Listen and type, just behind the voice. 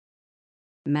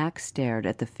Mac stared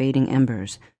at the fading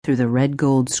embers through the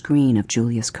red-gold screen of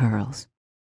Julia's curls.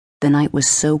 The night was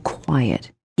so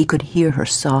quiet he could hear her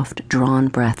soft, drawn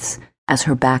breaths as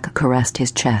her back caressed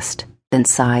his chest, then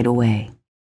sighed away.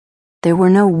 There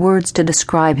were no words to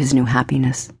describe his new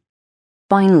happiness.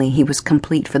 Finally, he was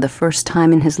complete for the first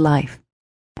time in his life,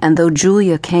 and though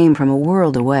Julia came from a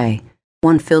world away,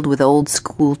 one filled with old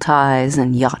school ties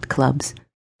and yacht clubs,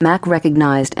 Mac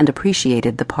recognized and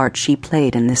appreciated the part she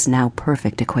played in this now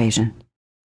perfect equation.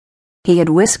 He had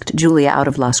whisked Julia out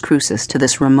of Las Cruces to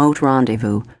this remote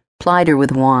rendezvous, plied her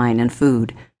with wine and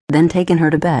food, then taken her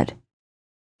to bed.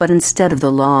 But instead of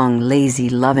the long, lazy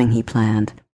loving he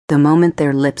planned, the moment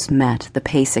their lips met, the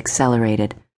pace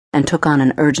accelerated and took on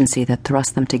an urgency that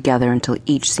thrust them together until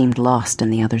each seemed lost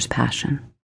in the other's passion.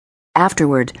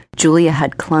 Afterward, Julia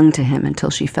had clung to him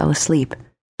until she fell asleep,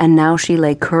 and now she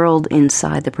lay curled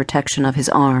inside the protection of his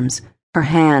arms, her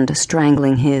hand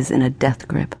strangling his in a death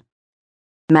grip.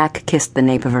 Mac kissed the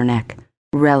nape of her neck,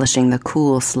 relishing the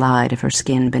cool slide of her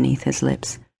skin beneath his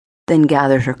lips, then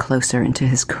gathered her closer into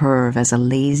his curve as a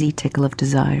lazy tickle of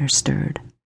desire stirred.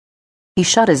 He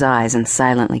shut his eyes and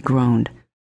silently groaned.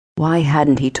 Why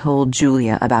hadn't he told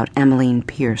Julia about Emmeline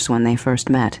Pierce when they first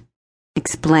met?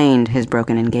 Explained his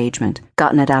broken engagement,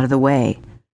 gotten it out of the way.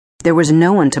 There was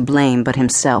no one to blame but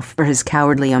himself for his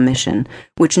cowardly omission,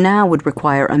 which now would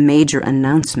require a major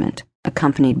announcement,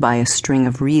 accompanied by a string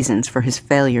of reasons for his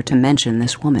failure to mention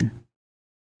this woman.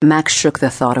 Max shook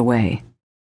the thought away.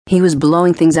 He was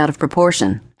blowing things out of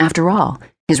proportion. After all,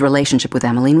 his relationship with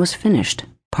Emmeline was finished,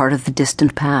 part of the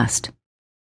distant past.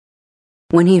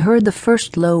 When he heard the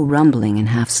first low rumbling in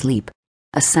half-sleep,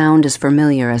 a sound as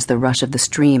familiar as the rush of the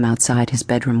stream outside his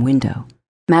bedroom window,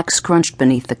 Max scrunched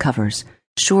beneath the covers,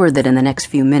 sure that in the next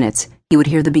few minutes he would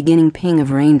hear the beginning ping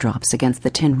of raindrops against the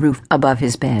tin roof above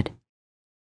his bed.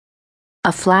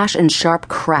 A flash and sharp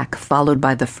crack followed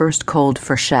by the first cold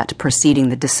freshet preceding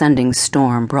the descending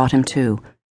storm brought him to,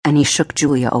 and he shook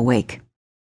Julia awake.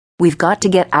 "We've got to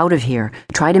get out of here.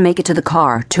 Try to make it to the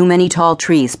car. Too many tall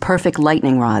trees, perfect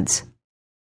lightning rods."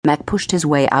 Mac pushed his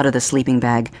way out of the sleeping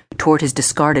bag toward his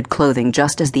discarded clothing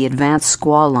just as the advance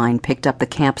squall line picked up the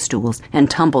camp stools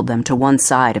and tumbled them to one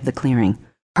side of the clearing.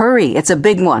 "Hurry, it's a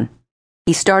big one!"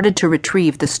 He started to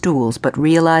retrieve the stools but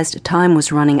realized time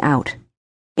was running out.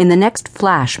 In the next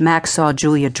flash, Mac saw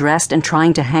Julia dressed and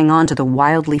trying to hang on to the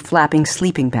wildly flapping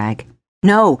sleeping bag.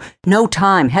 No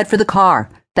time, head for the car.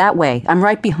 That way, I'm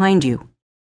right behind you."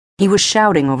 He was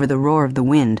shouting over the roar of the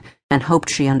wind and hoped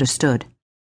she understood.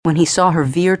 When he saw her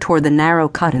veer toward the narrow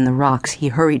cut in the rocks, he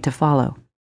hurried to follow.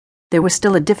 There was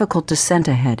still a difficult descent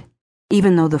ahead.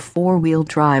 Even though the four-wheel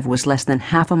drive was less than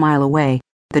half a mile away,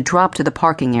 the drop to the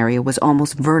parking area was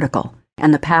almost vertical,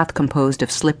 and the path composed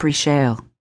of slippery shale.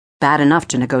 Bad enough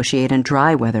to negotiate in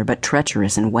dry weather, but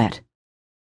treacherous in wet.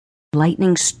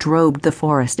 Lightning strobed the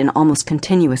forest in almost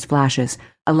continuous flashes,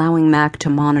 allowing Mac to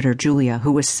monitor Julia,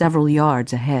 who was several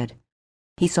yards ahead.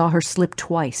 He saw her slip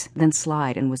twice, then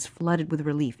slide, and was flooded with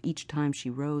relief each time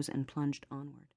she rose and plunged onward.